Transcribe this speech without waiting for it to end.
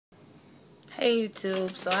Hey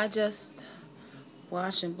YouTube, so I just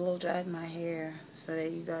washed and blow dried my hair so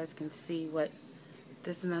that you guys can see what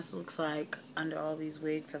this mess looks like under all these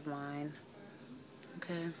wigs of mine.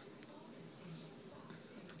 Okay,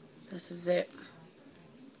 this is it.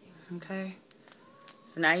 Okay,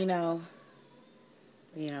 so now you know,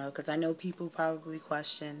 because I know people probably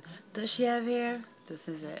question, does she have hair? This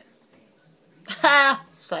is it. Ha!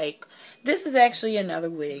 Psych. This is actually another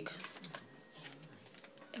wig.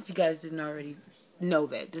 If you guys didn't already know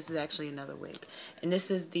that, this is actually another wig. And this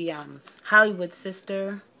is the Hollywood Sis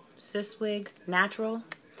Natural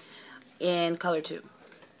in color 2.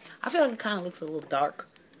 I feel like it kind of looks a little dark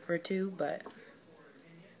for 2, but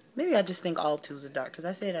maybe I just think all 2s are dark, because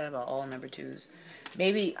I say that about all number 2s.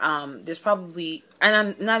 Maybe there's probably, and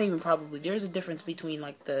I'm not even probably, there's a difference between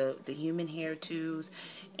like the human hair 2s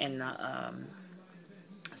and the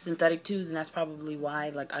synthetic 2s, and that's probably why,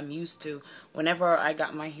 like, I'm used to, whenever I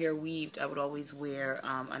got my hair weaved, I would always wear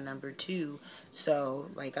a number 2. So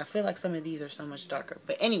like, I feel like some of these are so much darker.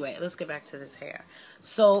 But anyway, let's get back to this hair.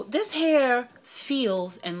 So this hair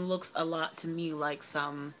feels and looks a lot to me like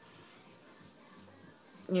some,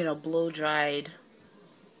 blow dried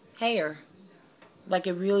hair. Like,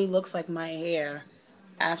 it really looks like my hair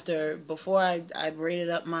before I braided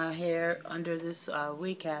up my hair under this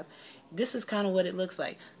wig cap. This is kind of what it looks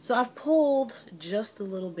like. So I've pulled just a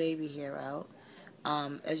little baby hair out.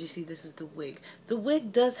 As you see, this is the wig. The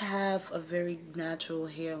wig does have a very natural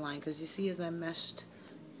hairline, because you see as I meshed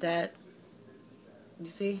that, you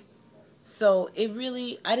see? So it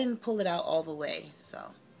really, I didn't pull it out all the way.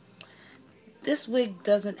 So this wig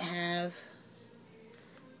doesn't have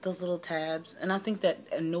those little tabs, and I think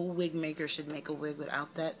that no wig maker should make a wig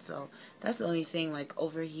without that. So that's the only thing. Like,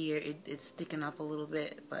 over here it's sticking up a little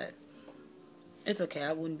bit, but it's okay.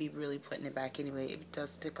 I wouldn't be really putting it back anyway. It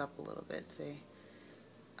does stick up a little bit, see?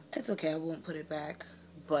 It's okay. I won't put it back,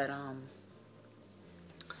 but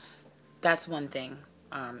that's one thing.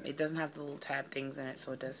 It doesn't have the little tab things in it,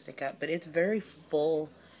 so it does stick up, but it's very full,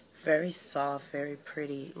 very soft, very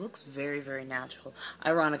pretty. It looks very, very natural.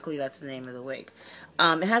 Ironically, that's the name of the wig.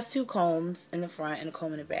 It has 2 combs in the front and a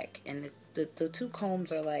comb in the back. And the 2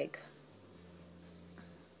 combs are like,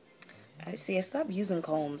 I stopped using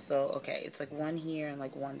combs, so okay, it's like 1 here and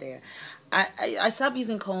like 1 there. I stopped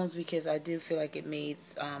using combs because I do feel like it made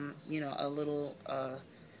a little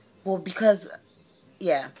well, because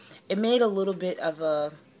yeah, it made a little bit of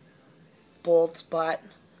a bald spot.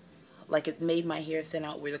 Like, it made my hair thin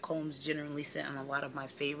out where the combs generally sit on a lot of my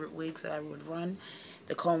favorite wigs that I would run.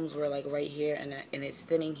 The combs were like right here, and it's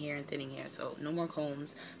thinning here and thinning here. So no more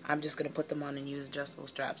combs. I'm just going to put them on and use adjustable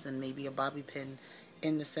straps and maybe a bobby pin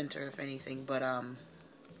in the center, if anything. But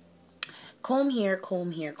comb here,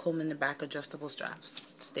 comb here, comb in the back, adjustable straps.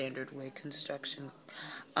 Standard wig construction.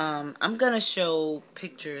 I'm going to show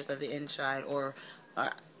pictures of the inside, or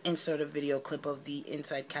insert a video clip of the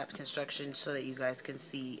inside cap construction so that you guys can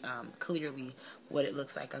see clearly what it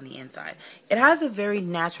looks like on the inside. It has a very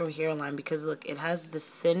natural hairline because, look, it has the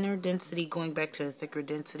thinner density going back to a thicker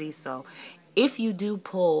density. So if you do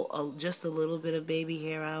pull just a little bit of baby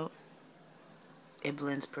hair out, it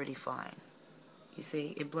blends pretty fine. You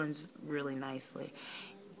see, it blends really nicely.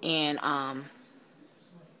 And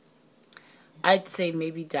I'd say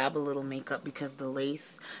maybe dab a little makeup, because the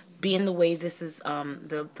lace, being the way this is,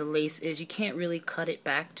 the lace is, you can't really cut it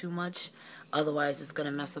back too much, otherwise it's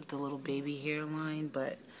gonna mess up the little baby hairline.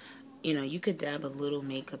 But you could dab a little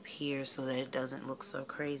makeup here so that it doesn't look so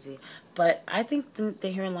crazy. But I think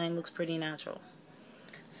the hairline looks pretty natural.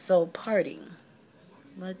 So parting,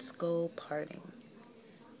 let's go parting.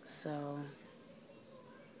 So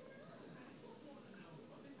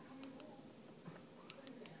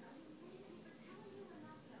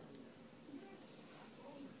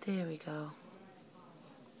there we go.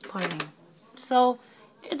 Parting. So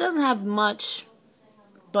it doesn't have much,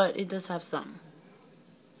 but it does have some.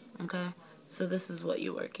 Okay? So this is what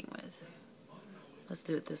you're working with. Let's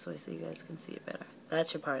do it this way so you guys can see it better.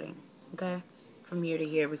 That's your parting. Okay? From here to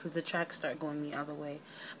here, because the tracks start going the other way.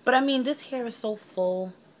 But I mean, this hair is so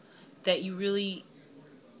full that you really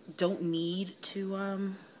don't need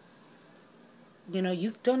to,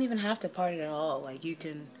 you don't even have to part it at all. Like, you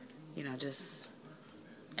can, just,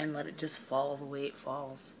 and let it just fall the way it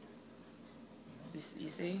falls. You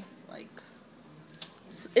see? Like,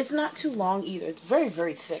 it's not too long either. It's very,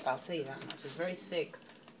 very thick. I'll tell you that much. It's very thick,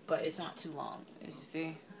 but it's not too long. You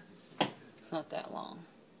see? It's not that long.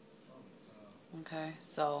 Okay?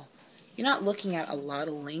 So, You're not looking at a lot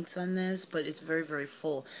of length on this, but it's very, very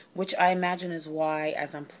full, which I imagine is why,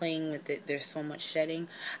 as I'm playing with it, there's so much shedding.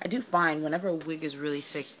 I do find whenever a wig is really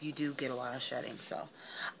thick, you do get a lot of shedding. So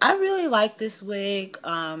I really like this wig.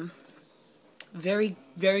 Very,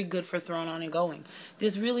 very good for throwing on and going.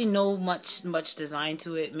 There's really no much design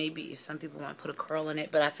to it. Maybe some people want to put a curl in it,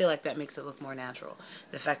 but I feel like that makes it look more natural.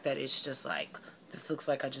 The fact that it's just like, this looks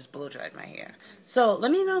like I just blow dried my hair. So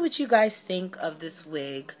let me know what you guys think of this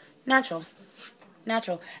wig. Natural.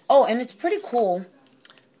 Natural. Oh, and it's pretty cool.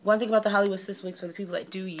 One thing about the Hollywood Sis wigs, for the people that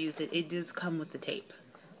do use it, it does come with the tape.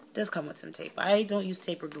 It does come with some tape. I don't use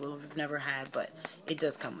tape or glue. I've never had, but it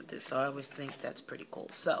does come with it. So I always think that's pretty cool.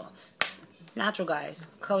 So, natural, guys.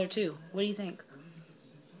 Color 2. What do you think?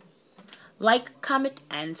 Like, comment,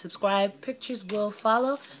 and subscribe. Pictures will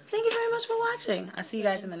follow. Thank you very much for watching. I'll see you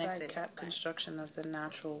guys in the next video. Cap construction of the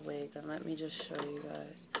natural wig. And let me just show you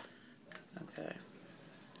guys. Okay.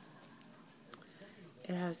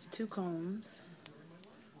 It has 2 combs.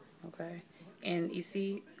 Okay. And you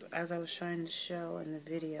see, as I was trying to show in the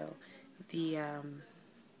video, the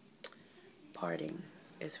parting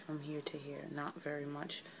is from here to here. Not very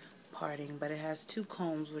much parting, but it has 2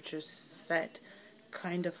 combs which are set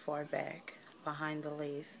kind of far back behind the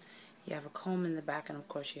lace. You have a comb in the back, and of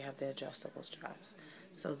course you have the adjustable straps.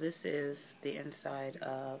 So this is the inside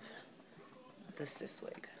of the sis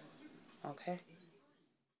wig. Okay.